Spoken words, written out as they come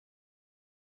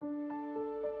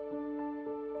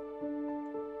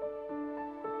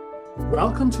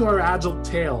Welcome to our Agile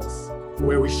Tales,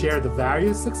 where we share the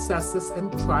various successes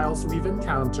and trials we've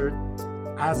encountered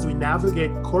as we navigate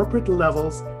corporate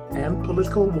levels and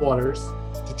political waters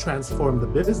to transform the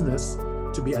business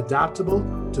to be adaptable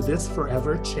to this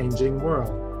forever changing world.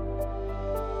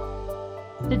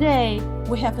 Today,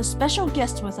 we have a special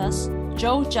guest with us,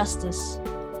 Joe Justice.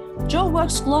 Joe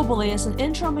works globally as an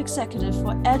interim executive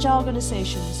for agile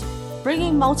organizations,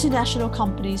 bringing multinational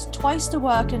companies twice the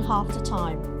work in half the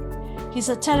time. He's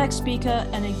a TEDx speaker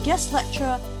and a guest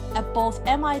lecturer at both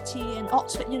MIT and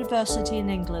Oxford University in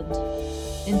England.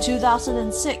 In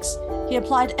 2006, he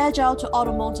applied Agile to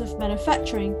automotive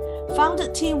manufacturing,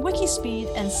 founded Team Wikispeed,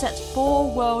 and set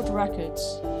 4 world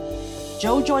records.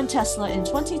 Joe joined Tesla in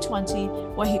 2020,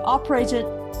 where he operated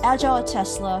Agile at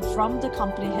Tesla from the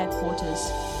company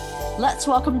headquarters. Let's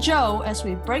welcome Joe as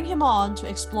we bring him on to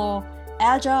explore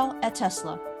Agile at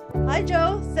Tesla. Hi,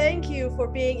 Joe. Thank you for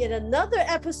being in another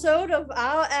episode of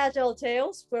our Agile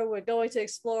Tales, where we're going to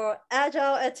explore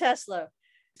Agile at Tesla.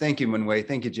 Thank you, Min-Wei.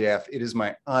 Thank you, JF. It is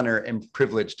my honor and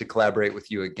privilege to collaborate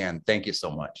with you again. Thank you so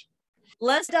much.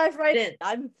 Let's dive right in.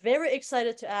 I'm very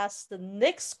excited to ask the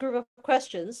next group of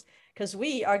questions because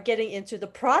we are getting into the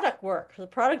product work, the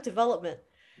product development.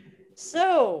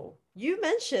 So you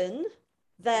mentioned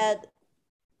that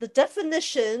the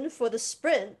definition for the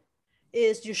sprint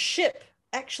is you ship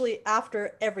actually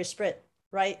after every sprint,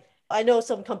 right? I know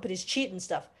some companies cheat and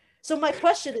stuff. So my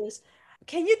question is,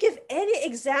 can you give any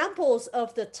examples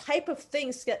of the type of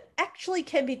things that actually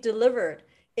can be delivered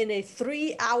in a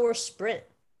 3-hour sprint?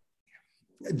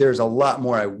 There's a lot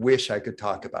more I wish I could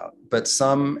talk about, but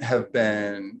some have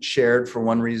been shared for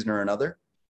one reason or another.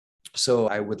 So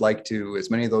I would like to,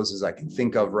 as many of those as I can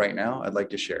think of right now, I'd like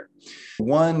to share.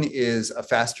 One is a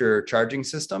faster charging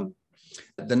system.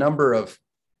 The number of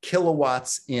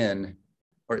kilowatts in,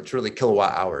 or it's really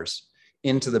kilowatt hours,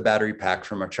 into the battery pack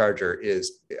from a charger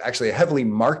is actually a heavily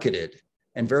marketed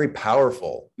and very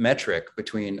powerful metric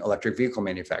between electric vehicle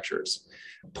manufacturers.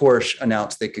 Porsche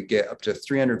announced they could get up to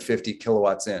 350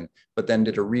 kilowatts in, but then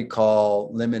did a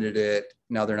recall, limited it.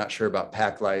 Now they're not sure about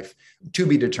pack life, to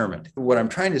be determined. What I'm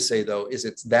trying to say, though, is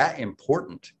it's that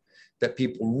important that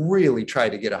people really try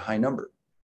to get a high number.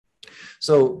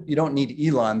 So you don't need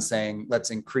Elon saying,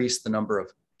 let's increase the number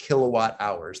of kilowatt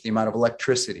hours, the amount of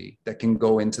electricity that can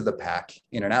go into the pack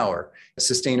in an hour,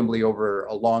 sustainably over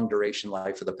a long duration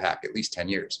life of the pack, at least 10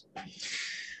 years.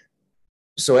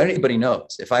 So anybody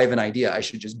knows, if I have an idea, I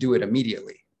should just do it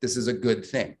immediately. This is a good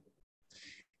thing.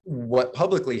 What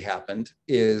publicly happened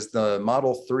is the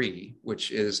Model 3,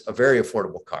 which is a very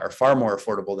affordable car, far more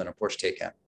affordable than a Porsche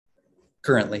Taycan,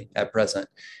 currently at present,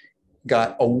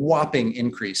 got a whopping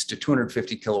increase to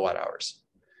 250 kilowatt hours.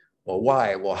 Well,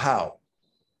 why? Well, how?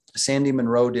 Sandy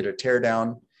Munro did a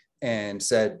teardown and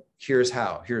said, here's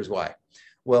how, here's why.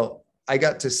 Well, I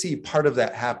got to see part of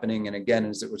that happening. And again,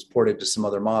 as it was ported to some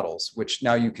other models, which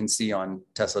now you can see on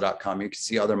Tesla.com, you can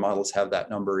see other models have that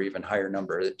number, even higher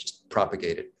number that just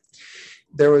propagated.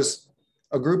 There was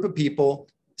a group of people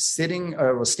standing,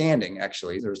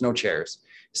 actually, there was no chairs,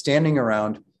 standing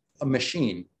around a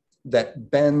machine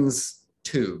that bends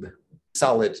tube,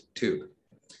 solid tube.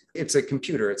 It's a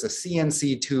computer. It's a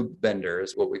CNC tube bender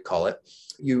is what we call it.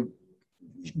 You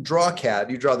draw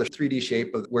CAD, you draw the 3D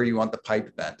shape of where you want the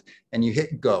pipe bent, and you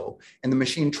hit go, and the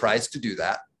machine tries to do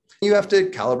that. You have to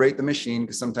calibrate the machine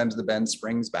because sometimes the bend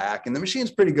springs back, and the machine's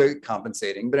pretty good at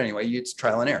compensating. But anyway, it's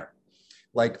trial and error.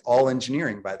 Like all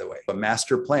engineering, by the way, a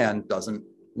master plan doesn't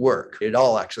work. It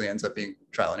all actually ends up being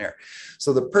trial and error.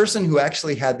 So the person who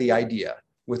actually had the idea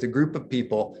with a group of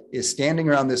people is standing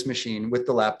around this machine with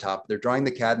the laptop. They're drawing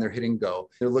the CAD and they're hitting go.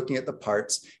 They're looking at the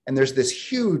parts, and there's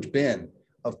this huge bin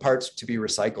of parts to be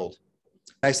recycled.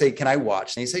 I say, can I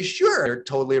watch? And they say, sure. They're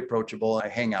totally approachable. I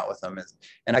hang out with them,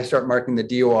 and I start marking the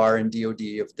DOR and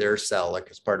DOD of their cell, like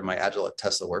as part of my Agile at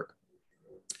Tesla work.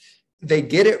 They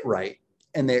get it right,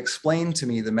 and they explain to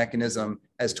me the mechanism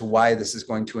as to why this is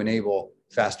going to enable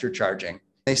faster charging.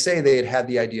 They say they had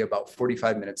the idea about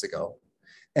 45 minutes ago,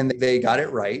 and they got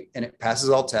it right, and it passes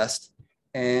all tests,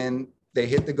 and they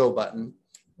hit the go button.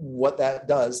 What that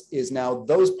does is now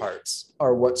those parts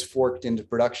are what's forked into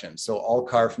production. So all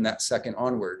car from that second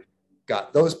onward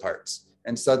got those parts,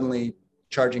 and suddenly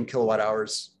charging kilowatt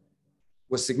hours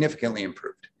was significantly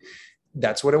improved.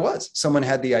 That's what it was. Someone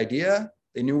had the idea.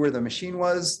 They knew where the machine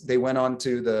was. They went on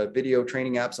to the video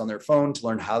training apps on their phone to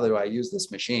learn how do I use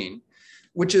this machine,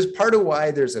 which is part of why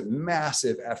there's a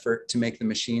massive effort to make the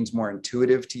machines more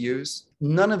intuitive to use.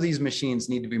 None of these machines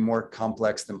need to be more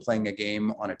complex than playing a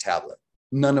game on a tablet.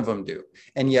 None of them do.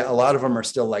 And yet a lot of them are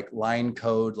still like line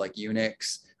code, like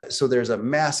Unix. So there's a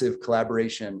massive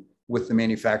collaboration with the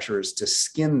manufacturers to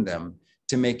skin them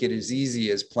to make it as easy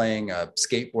as playing a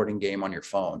skateboarding game on your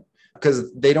phone,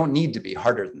 because they don't need to be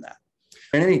harder than that.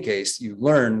 In any case, you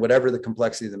learn whatever the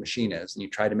complexity of the machine is, and you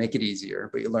try to make it easier,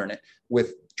 but you learn it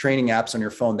with training apps on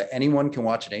your phone that anyone can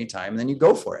watch at any time, and then you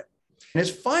go for it. And it's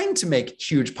fine to make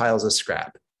huge piles of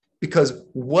scrap, because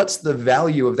what's the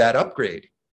value of that upgrade?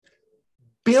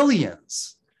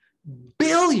 Billions.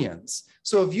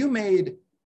 So if you made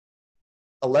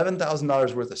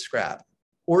 $11,000 worth of scrap,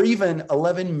 or even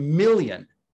 $11 million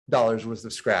worth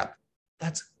of scrap,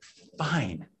 that's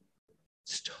fine.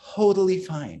 It's totally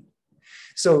fine.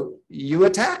 So you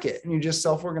attack it, and you just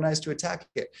self-organize to attack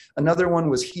it. Another one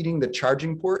was heating the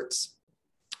charging ports.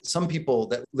 Some people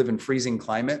that live in freezing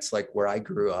climates, like where I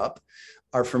grew up,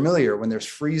 are familiar when there's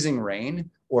freezing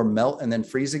rain or melt and then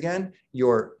freeze again.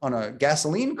 You're on a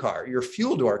gasoline car, your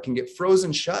fuel door can get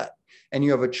frozen shut, and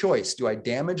you have a choice. Do I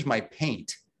damage my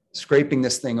paint scraping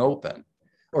this thing open?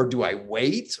 Or do I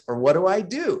wait? Or what do I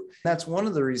do? That's one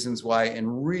of the reasons why in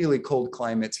really cold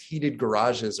climates, heated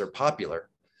garages are popular,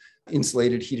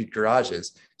 insulated heated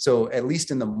garages. So at least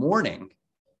in the morning,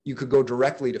 you could go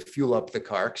directly to fuel up the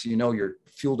car because you know your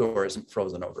fuel door isn't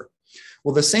frozen over.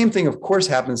 Well, the same thing, of course,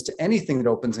 happens to anything that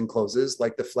opens and closes,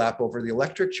 like the flap over the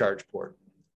electric charge port.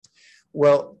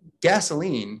 Well,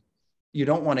 gasoline, you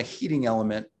don't want a heating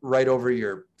element right over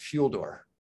your fuel door.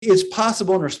 It's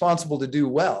possible and responsible to do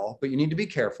well, but you need to be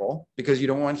careful because you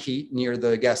don't want heat near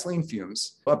the gasoline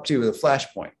fumes up to the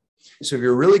flash point. So if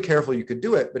you're really careful, you could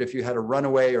do it. But if you had a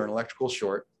runaway or an electrical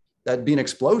short, that'd be an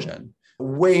explosion.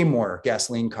 Way more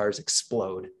gasoline cars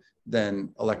explode than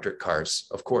electric cars.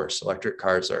 Of course, electric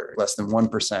cars are less than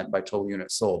 1% by total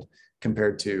units sold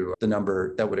compared to the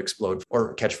number that would explode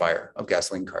or catch fire of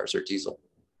gasoline cars or diesel.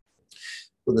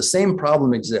 Well, the same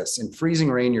problem exists. In freezing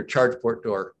rain, your charge port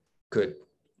door could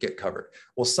get covered.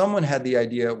 Well, someone had the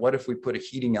idea, what if we put a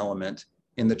heating element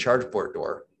in the charge port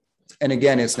door? And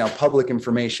again, it's now public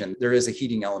information. There is a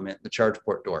heating element in the charge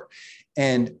port door.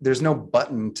 And there's no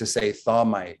button to say, thaw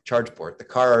my charge port. The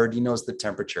car already knows the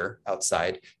temperature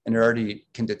outside, and it already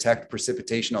can detect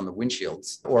precipitation on the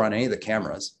windshields or on any of the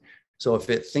cameras. So if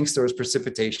it thinks there was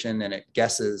precipitation and it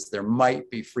guesses there might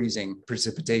be freezing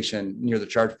precipitation near the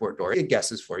charge port door, it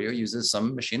guesses for you. It uses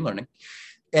some machine learning,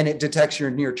 and it detects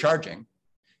you're near charging.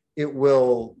 It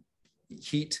will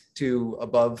heat to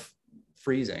above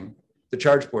freezing the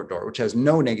charge port door, which has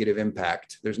no negative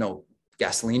impact. There's no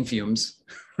gasoline fumes,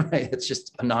 right? It's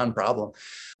just a non-problem.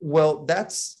 Well,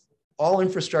 that's all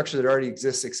infrastructure that already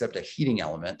exists except a heating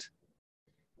element.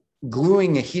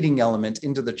 Gluing a heating element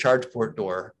into the charge port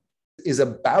door is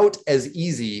about as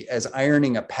easy as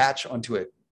ironing a patch onto a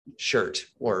shirt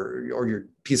or your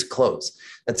piece of clothes.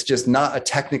 That's just not a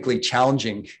technically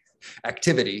challenging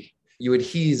activity. You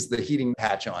adhese the heating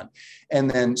patch on.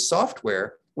 And then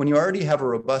software, when you already have a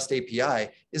robust API,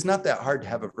 is not that hard to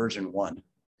have a version 1.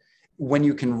 When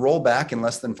you can roll back in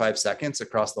less than 5 seconds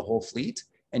across the whole fleet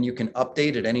and you can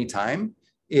update at any time,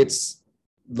 it's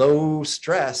low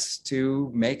stress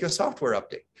to make a software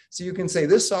update. So you can say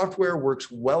this software works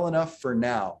well enough for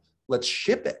now. Let's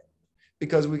ship it,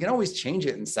 because we can always change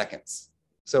it in seconds.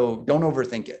 So don't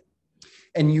overthink it.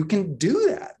 And you can do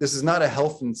that. This is not a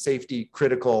health and safety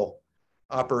critical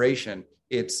operation.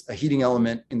 It's a heating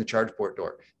element in the charge port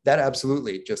door. That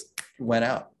absolutely just went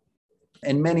out.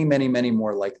 And many, many, many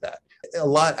more like that. A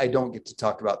lot I don't get to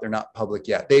talk about. They're not public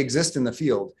yet. They exist in the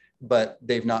field, but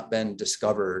they've not been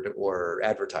discovered or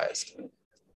advertised.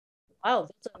 Wow,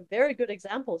 that's a very good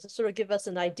example to sort of give us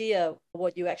an idea of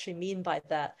what you actually mean by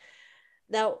that.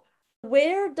 Now,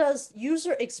 where does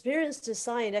user experience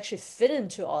design actually fit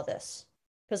into all this?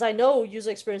 Because I know user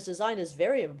experience design is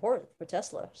very important for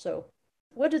Tesla. So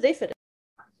where do they fit in?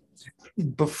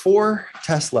 Before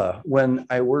Tesla, when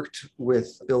I worked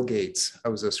with Bill Gates, I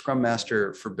was a Scrum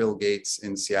Master for Bill Gates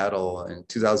in Seattle in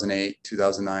 2008,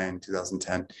 2009,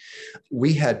 2010.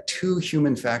 We had 2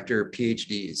 human factor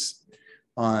PhDs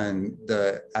on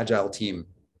the Agile team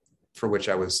for which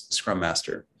I was Scrum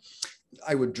Master.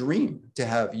 I would dream to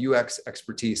have UX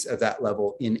expertise at that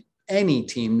level in any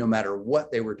team, no matter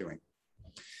what they were doing.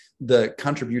 The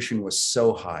contribution was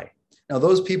so high. Now,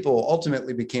 those people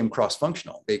ultimately became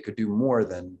cross-functional. They could do more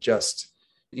than just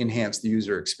enhance the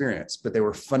user experience, but they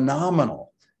were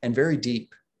phenomenal and very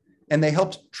deep. And they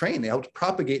helped train, they helped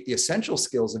propagate the essential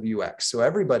skills of UX. So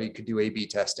everybody could do A/B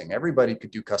testing, everybody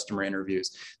could do customer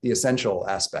interviews, the essential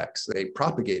aspects. They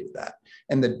propagated that.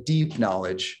 And the deep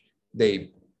knowledge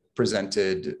they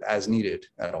presented as needed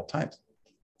at all times.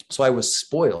 So I was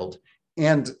spoiled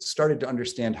and started to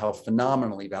understand how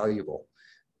phenomenally valuable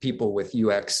people with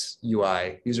UX,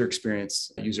 UI, user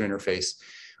experience, user interface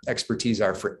expertise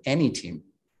are for any team.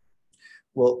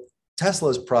 Well,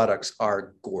 Tesla's products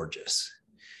are gorgeous.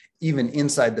 Even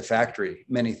inside the factory,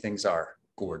 many things are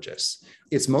gorgeous.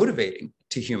 It's motivating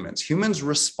to humans. Humans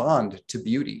respond to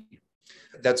beauty.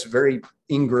 That's very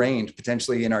ingrained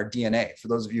potentially in our DNA. For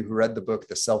those of you who read the book,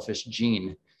 The Selfish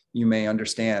Gene, you may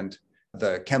understand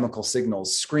the chemical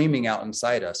signals screaming out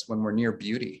inside us when we're near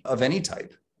beauty of any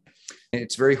type.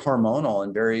 It's very hormonal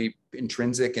and very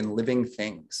intrinsic in living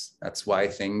things. That's why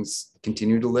things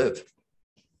continue to live.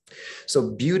 So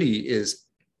beauty is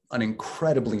an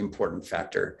incredibly important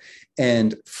factor.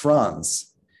 And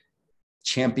Franz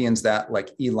champions that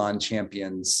like Elon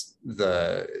champions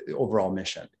the overall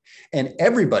mission. And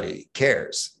everybody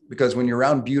cares, because when you're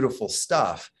around beautiful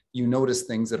stuff, you notice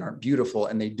things that aren't beautiful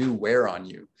and they do wear on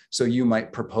you. So you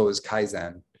might propose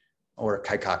Kaizen or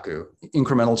Kaikaku,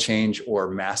 incremental change or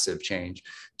massive change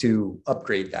to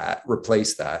upgrade that,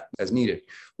 replace that as needed.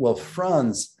 Well,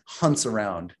 Franz hunts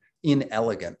around in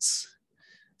elegance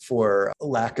for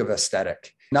lack of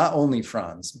aesthetic. Not only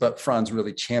Franz, but Franz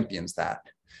really champions that.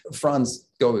 Franz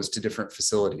goes to different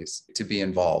facilities to be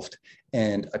involved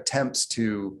and attempts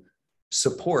to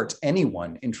support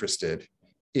anyone interested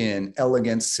in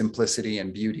elegance, simplicity,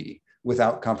 and beauty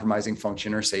without compromising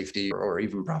function or safety or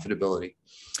even profitability.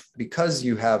 Because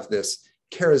you have this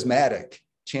charismatic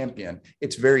champion,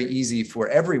 it's very easy for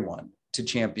everyone to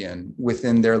champion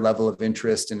within their level of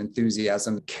interest and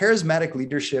enthusiasm. Charismatic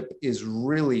leadership is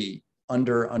really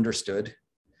understood.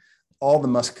 All the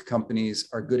Musk companies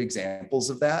are good examples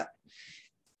of that.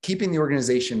 Keeping the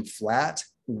organization flat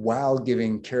while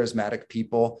giving charismatic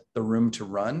people the room to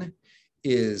run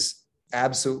is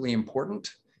absolutely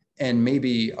important, and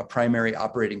maybe a primary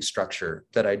operating structure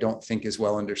that I don't think is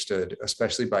well understood,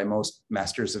 especially by most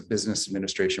Masters of Business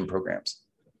Administration programs.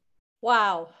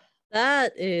 Wow,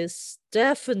 that is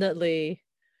definitely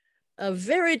a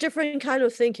very different kind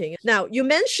of thinking. Now, you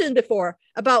mentioned before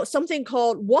about something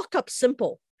called walk up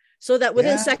simple, so that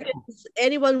within seconds,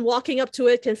 anyone walking up to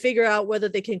it can figure out whether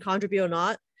they can contribute or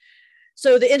not.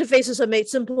 So the interfaces are made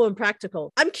simple and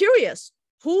practical. I'm curious,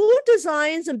 who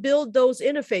designs and builds those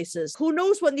interfaces? Who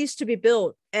knows what needs to be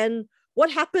built? And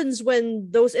what happens when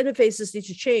those interfaces need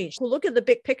to change? Who look at the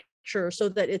big picture so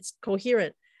that it's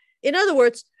coherent? In other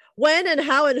words, when and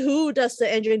how and who does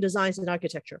the engineering designs and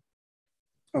architecture?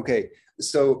 Okay,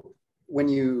 so when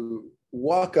you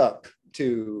walk up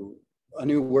to a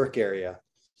new work area,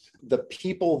 the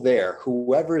people there,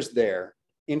 whoever's there,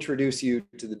 introduce you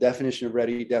to the definition of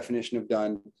ready, definition of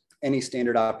done, any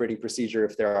standard operating procedure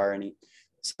if there are any.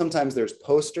 Sometimes there's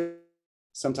posters,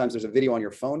 sometimes there's a video on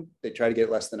your phone. They try to get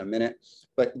less than a minute.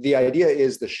 But the idea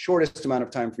is the shortest amount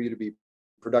of time for you to be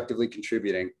productively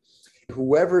contributing.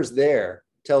 Whoever's there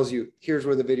tells you, here's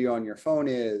where the video on your phone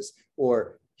is,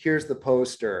 or here's the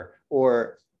poster,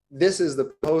 or this is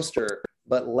the poster,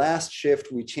 but last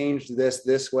shift we changed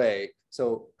this way.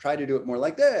 So try to do it more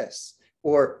like this.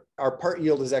 Or our part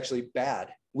yield is actually bad.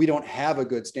 We don't have a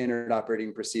good standard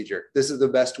operating procedure. This is the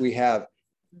best we have.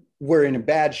 We're in a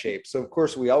bad shape. So of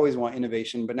course we always want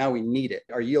innovation, but now we need it.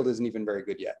 Our yield isn't even very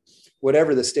good yet.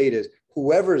 Whatever the state is,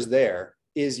 whoever's there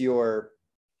is your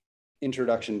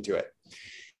introduction to it.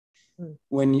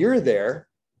 When you're there,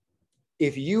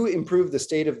 if you improve the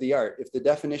state of the art, if the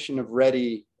definition of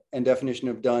ready and definition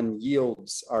of done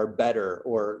yields are better,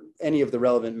 or any of the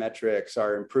relevant metrics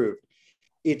are improved,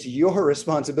 it's your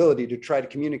responsibility to try to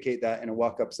communicate that in a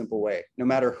walk-up simple way. No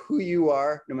matter who you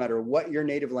are, no matter what your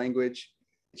native language,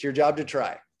 it's your job to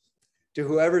try. To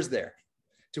whoever's there,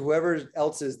 to whoever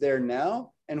else is there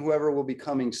now, and whoever will be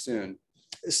coming soon.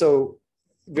 So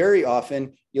very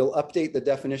often you'll update the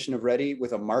definition of ready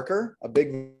with a marker, a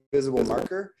big visible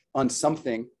marker on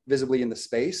something visibly in the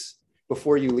space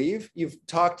before you leave. You've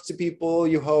talked to people,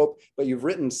 you hope, but you've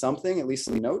written something, at least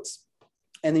some notes.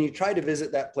 And then you try to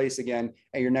visit that place again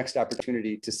at your next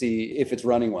opportunity to see if it's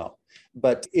running well.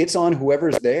 But it's on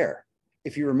whoever's there.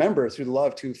 If you remember, through the law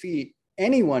of 2 feet,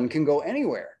 anyone can go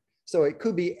anywhere. So it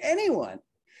could be anyone.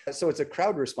 So it's a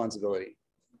crowd responsibility.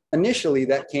 Initially,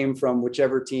 that came from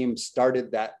whichever team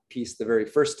started that piece the very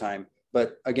first time.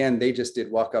 But again, they just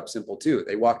did walk up simple too.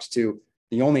 They walked to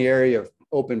the only area of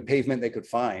open pavement they could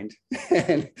find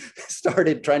and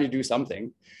started trying to do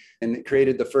something, and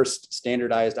created the first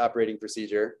standardized operating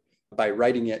procedure by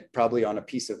writing it probably on a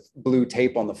piece of blue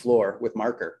tape on the floor with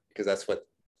marker, because that's what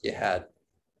you had.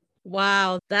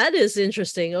 Wow, that is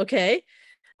interesting. Okay.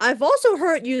 I've also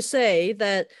heard you say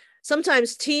that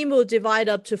sometimes team will divide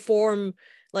up to form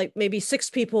like maybe 6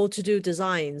 people to do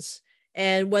designs.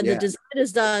 And when the design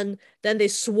is done, then they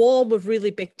swarm with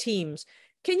really big teams.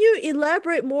 Can you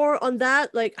elaborate more on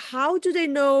that? Like, how do they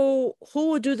know who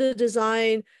will do the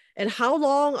design and how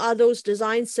long are those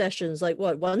design sessions? Like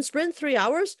what, one sprint, 3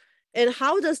 hours? And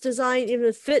how does design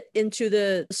even fit into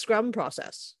the Scrum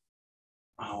process?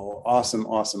 Oh, awesome,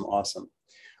 awesome, awesome.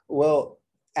 Well,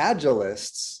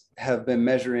 Agilists have been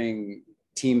measuring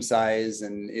team size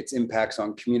and its impacts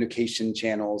on communication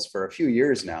channels for a few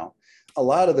years now. A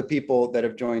lot of the people that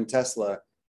have joined Tesla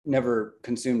never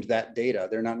consumed that data.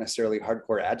 They're not necessarily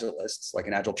hardcore Agilists, like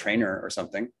an Agile trainer or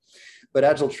something, but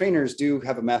Agile trainers do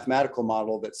have a mathematical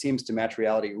model that seems to match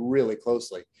reality really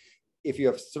closely. If you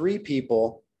have 3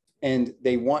 people and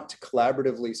they want to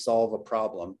collaboratively solve a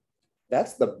problem,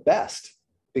 that's the best,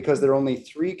 because there are only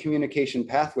 3 communication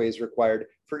pathways required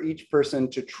for each person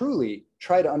to truly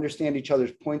try to understand each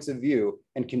other's points of view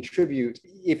and contribute,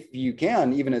 if you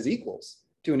can, even as equals,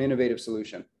 to an innovative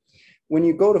solution. When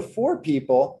you go to 4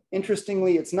 people,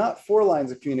 interestingly, it's not 4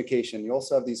 lines of communication. You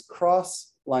also have these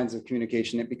cross lines of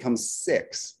communication. It becomes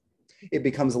 6. It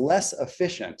becomes less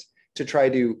efficient to try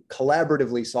to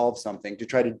collaboratively solve something, to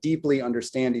try to deeply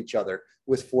understand each other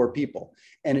with 4 people.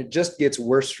 And it just gets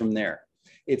worse from there.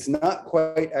 It's not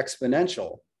quite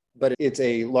exponential, but it's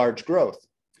a large growth.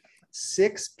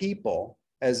 6 people,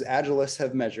 as Agilists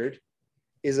have measured,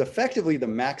 is effectively the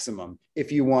maximum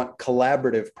if you want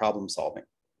collaborative problem solving.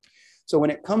 So when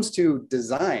it comes to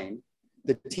design,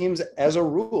 the teams as a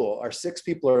rule are 6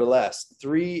 people or less.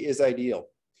 3 is ideal.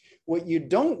 What you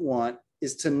don't want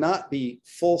is to not be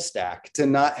full stack, to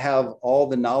not have all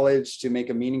the knowledge to make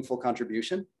a meaningful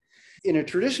contribution. In a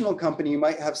traditional company, you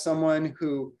might have someone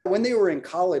who, when they were in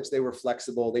college, they were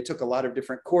flexible. They took a lot of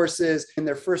different courses. In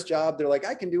their first job, they're like,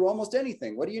 I can do almost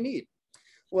anything. What do you need?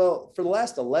 Well, for the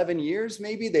last 11 years,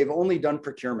 maybe they've only done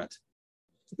procurement.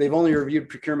 They've only reviewed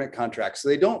procurement contracts. So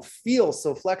they don't feel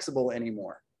so flexible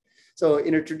anymore. So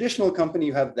in a traditional company,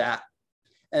 you have that.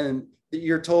 And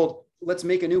you're told, let's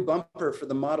make a new bumper for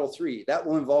the Model 3. That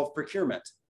will involve procurement.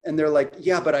 And they're like,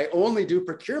 yeah, but I only do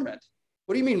procurement.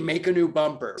 What do you mean make a new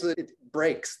bumper? So it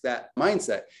breaks that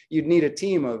mindset. You'd need a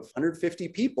team of 150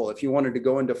 people if you wanted to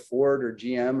go into Ford or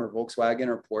GM or Volkswagen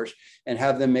or Porsche and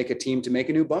have them make a team to make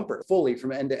a new bumper fully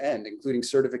from end to end, including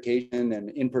certification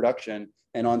and in production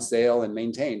and on sale and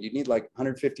maintained. You'd need like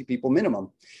 150 people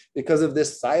minimum because of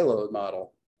this siloed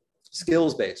model,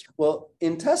 skills-based. Well,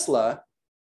 in Tesla,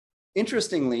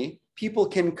 interestingly, people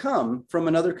can come from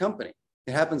another company.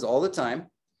 It happens all the time.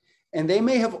 And they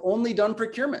may have only done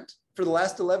procurement for the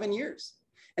last 11 years.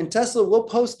 And Tesla will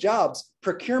post jobs,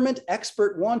 procurement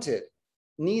expert wanted,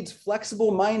 needs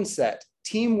flexible mindset,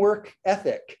 teamwork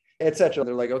ethic, etc.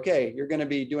 They're like, okay, you're going to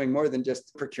be doing more than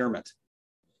just procurement.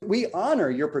 We honor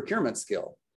your procurement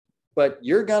skill, but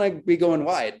you're going to be going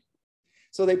wide.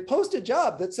 So they post a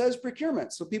job that says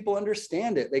procurement so people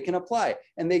understand it, they can apply,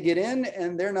 and they get in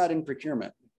and they're not in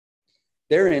procurement.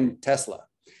 They're in Tesla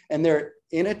and they're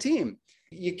in a team.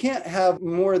 You can't have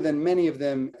more than many of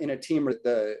them in a team or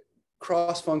the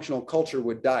cross-functional culture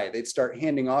would die. They'd start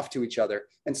handing off to each other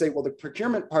and say, well, the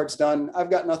procurement part's done. I've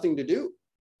got nothing to do.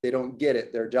 They don't get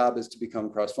it. Their job is to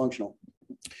become cross-functional.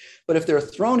 But if they're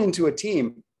thrown into a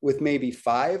team with maybe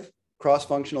 5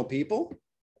 cross-functional people,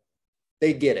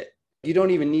 they get it. You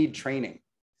don't even need training.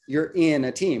 You're in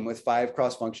a team with 5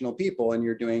 cross-functional people and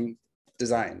you're doing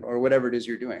design or whatever it is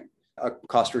you're doing, a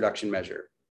cost reduction measure,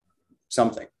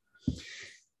 something.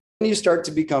 And you start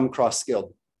to become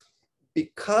cross-skilled.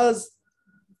 Because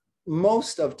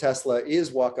most of Tesla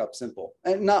is walk-up simple,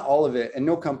 and not all of it, and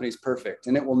no company is perfect,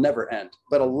 and it will never end,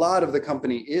 but a lot of the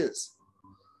company is.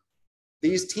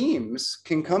 These teams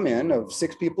can come in of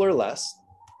 6 people or less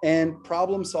and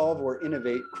problem solve or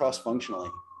innovate cross-functionally.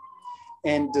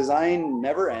 And design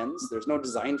never ends. There's no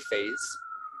design phase.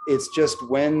 It's just,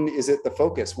 when is it the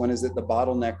focus? When is it the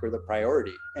bottleneck or the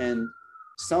priority? And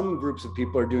some groups of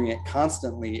people are doing it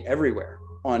constantly everywhere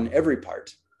on every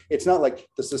part. It's not like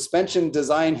the suspension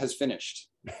design has finished.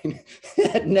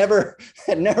 It never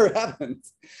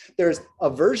happens. There's a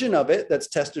version of it that's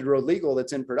tested road legal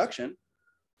that's in production.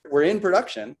 We're in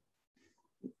production.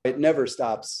 It never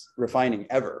stops refining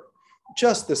ever.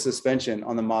 Just the suspension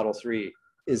on the Model 3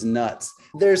 is nuts.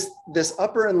 There's this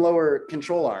upper and lower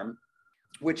control arm,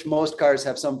 which most cars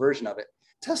have some version of it.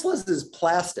 Tesla's is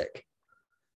plastic.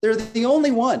 They're the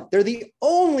only one. They're the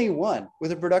only one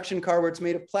with a production car where it's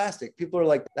made of plastic. People are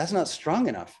like, that's not strong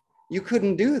enough. You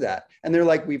couldn't do that. And they're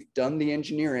like, we've done the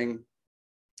engineering.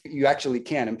 You actually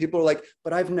can. And people are like,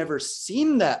 but I've never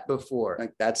seen that before.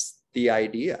 Like, that's the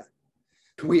idea.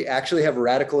 We actually have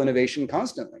radical innovation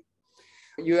constantly.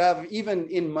 You have, even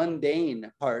in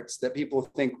mundane parts that people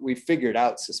think we figured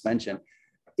out suspension,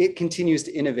 it continues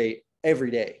to innovate every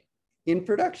day. in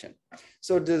production.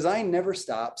 So design never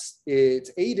stops.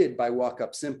 It's aided by Walk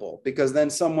Up Simple, because then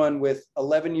someone with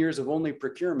 11 years of only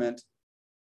procurement,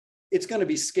 it's going to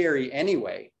be scary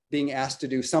anyway, being asked to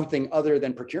do something other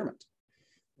than procurement.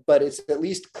 But it's at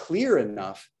least clear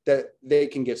enough that they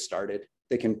can get started.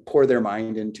 They can pour their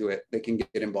mind into it. They can get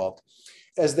involved.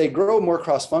 As they grow more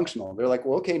cross-functional, they're like,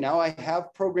 well, okay, now I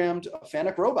have programmed a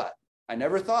FANUC robot. I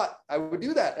never thought I would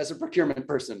do that as a procurement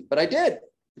person, but I did.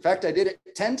 In fact, I did it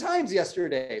 10 times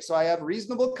yesterday, so I have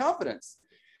reasonable confidence.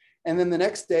 And then the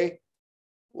next day,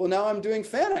 well, now I'm doing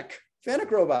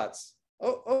FANUC robots.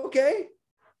 Oh, okay.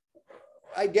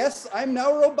 I guess I'm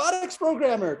now a robotics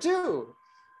programmer too.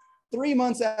 3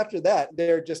 months after that,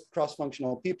 they're just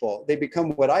cross-functional people. They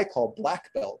become what I call black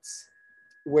belts,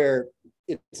 where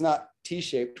it's not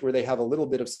T-shaped, where they have a little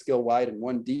bit of skill wide and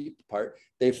one deep part.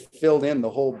 They've filled in the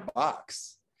whole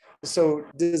box. So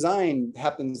design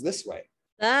happens this way.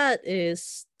 That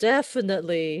is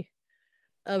definitely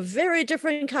a very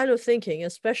different kind of thinking,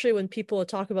 especially when people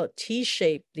talk about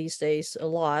T-shape these days a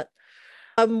lot.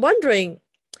 I'm wondering,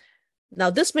 now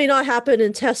this may not happen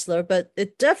in Tesla, but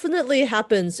it definitely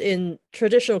happens in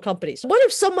traditional companies. What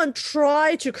if someone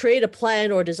tried to create a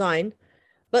plan or design,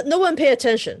 but no one pay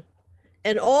attention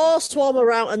and all swarm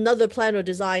around another plan or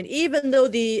design, even though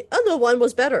the other one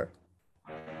was better?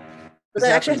 This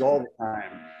happens all the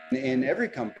time in every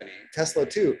company, Tesla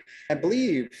too. I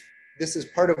believe this is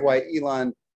part of why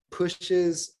Elon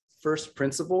pushes first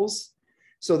principles,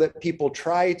 so that people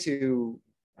try to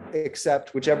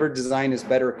accept whichever design is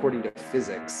better according to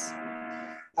physics.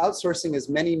 Outsourcing as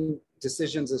many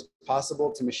decisions as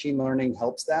possible to machine learning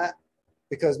helps that,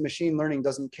 because machine learning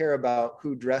doesn't care about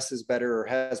who dresses better or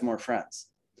has more friends.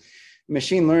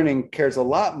 Machine learning cares a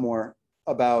lot more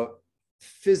about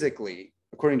physically,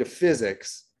 according to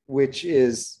physics, which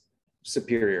is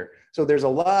superior. So there's a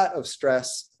lot of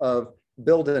stress of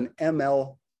build an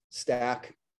ML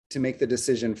stack to make the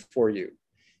decision for you.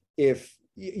 If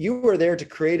you are there to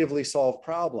creatively solve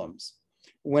problems,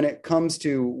 when it comes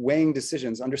to weighing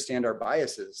decisions, understand our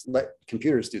biases, let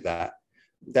computers do that.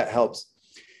 That helps.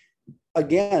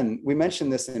 Again, we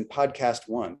mentioned this in podcast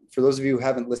 1. For those of you who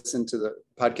haven't listened to the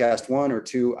podcast 1 or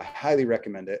 2, I highly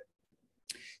recommend it.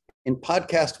 In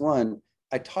podcast 1,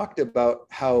 I talked about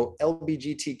how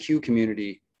LGBTQ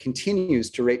community continues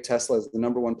to rate Tesla as the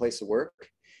 #1 place to work.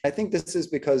 I think this is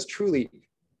because truly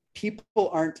people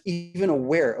aren't even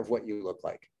aware of what you look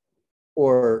like,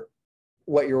 or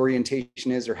what your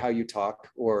orientation is, or how you talk,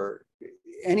 or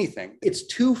anything. It's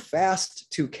too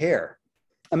fast to care.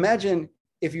 Imagine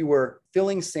if you were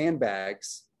filling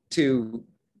sandbags to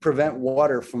prevent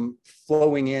water from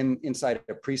flowing inside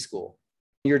a preschool.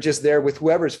 You're just there with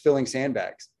whoever's filling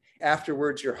sandbags.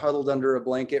 Afterwards, you're huddled under a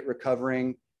blanket,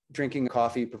 recovering, drinking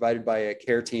coffee provided by a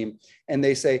care team. And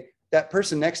they say, that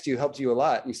person next to you helped you a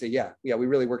lot. And you say, yeah, we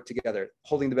really worked together,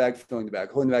 holding the bag, filling the bag,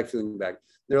 holding the bag, filling the bag.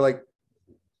 They're like,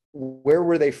 where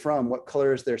were they from? What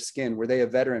color is their skin? Were they a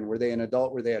veteran? Were they an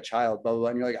adult? Were they a child? Blah, blah, blah.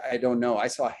 And you're like, I don't know. I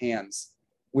saw hands.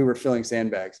 We were filling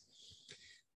sandbags.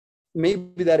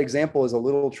 Maybe that example is a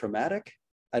little traumatic.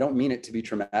 I don't mean it to be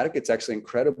traumatic. It's actually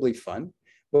incredibly fun.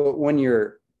 But when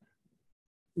you're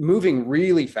moving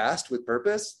really fast with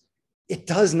purpose, it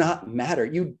does not matter.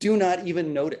 You do not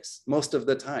even notice most of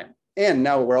the time. And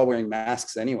now we're all wearing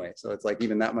masks anyway, so it's like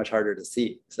even that much harder to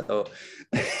see. So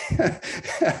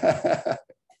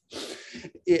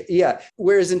yeah.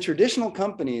 Whereas in traditional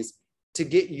companies, to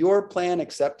get your plan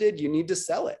accepted, you need to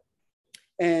sell it.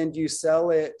 And you sell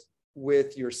it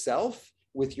with yourself,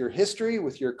 with your history,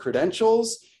 with your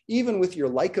credentials, even with your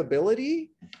likability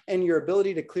and your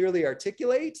ability to clearly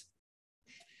articulate.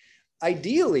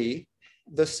 Ideally,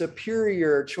 the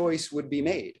superior choice would be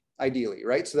made, ideally,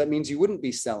 right? So that means you wouldn't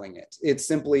be selling it. It's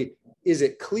simply, is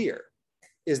it clear,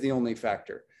 is the only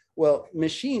factor. Well,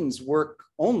 machines work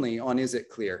only on is it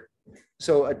clear.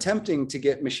 So attempting to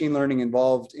get machine learning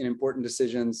involved in important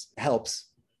decisions helps.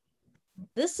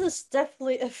 This is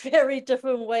definitely a very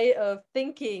different way of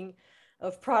thinking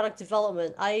of product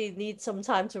development. I need some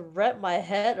time to wrap my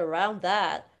head around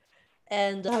that.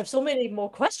 And I have so many more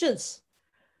questions.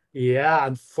 Yeah,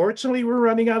 unfortunately, we're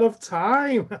running out of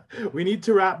time. We need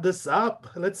to wrap this up.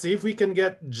 Let's see if we can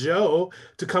get Joe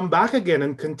to come back again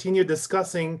and continue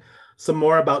discussing some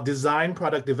more about design,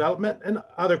 product development, and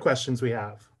other questions we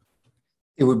have.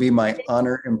 It would be my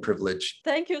honor and privilege.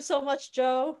 Thank you so much,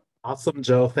 Joe. Awesome,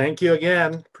 Joe. Thank you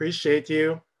again. Appreciate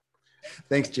you.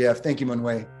 Thanks, Jeff. Thank you,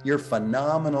 Mun-Wei. You're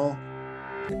phenomenal.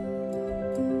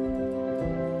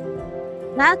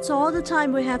 That's all the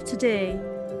time we have today.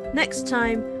 Next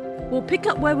time, we'll pick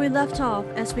up where we left off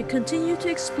as we continue to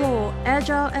explore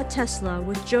Agile at Tesla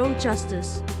with Joe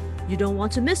Justice. You don't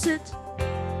want to miss it.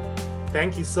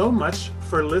 Thank you so much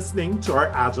for listening to our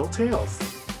Agile Tales.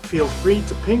 Feel free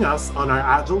to ping us on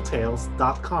our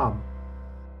agiletales.com.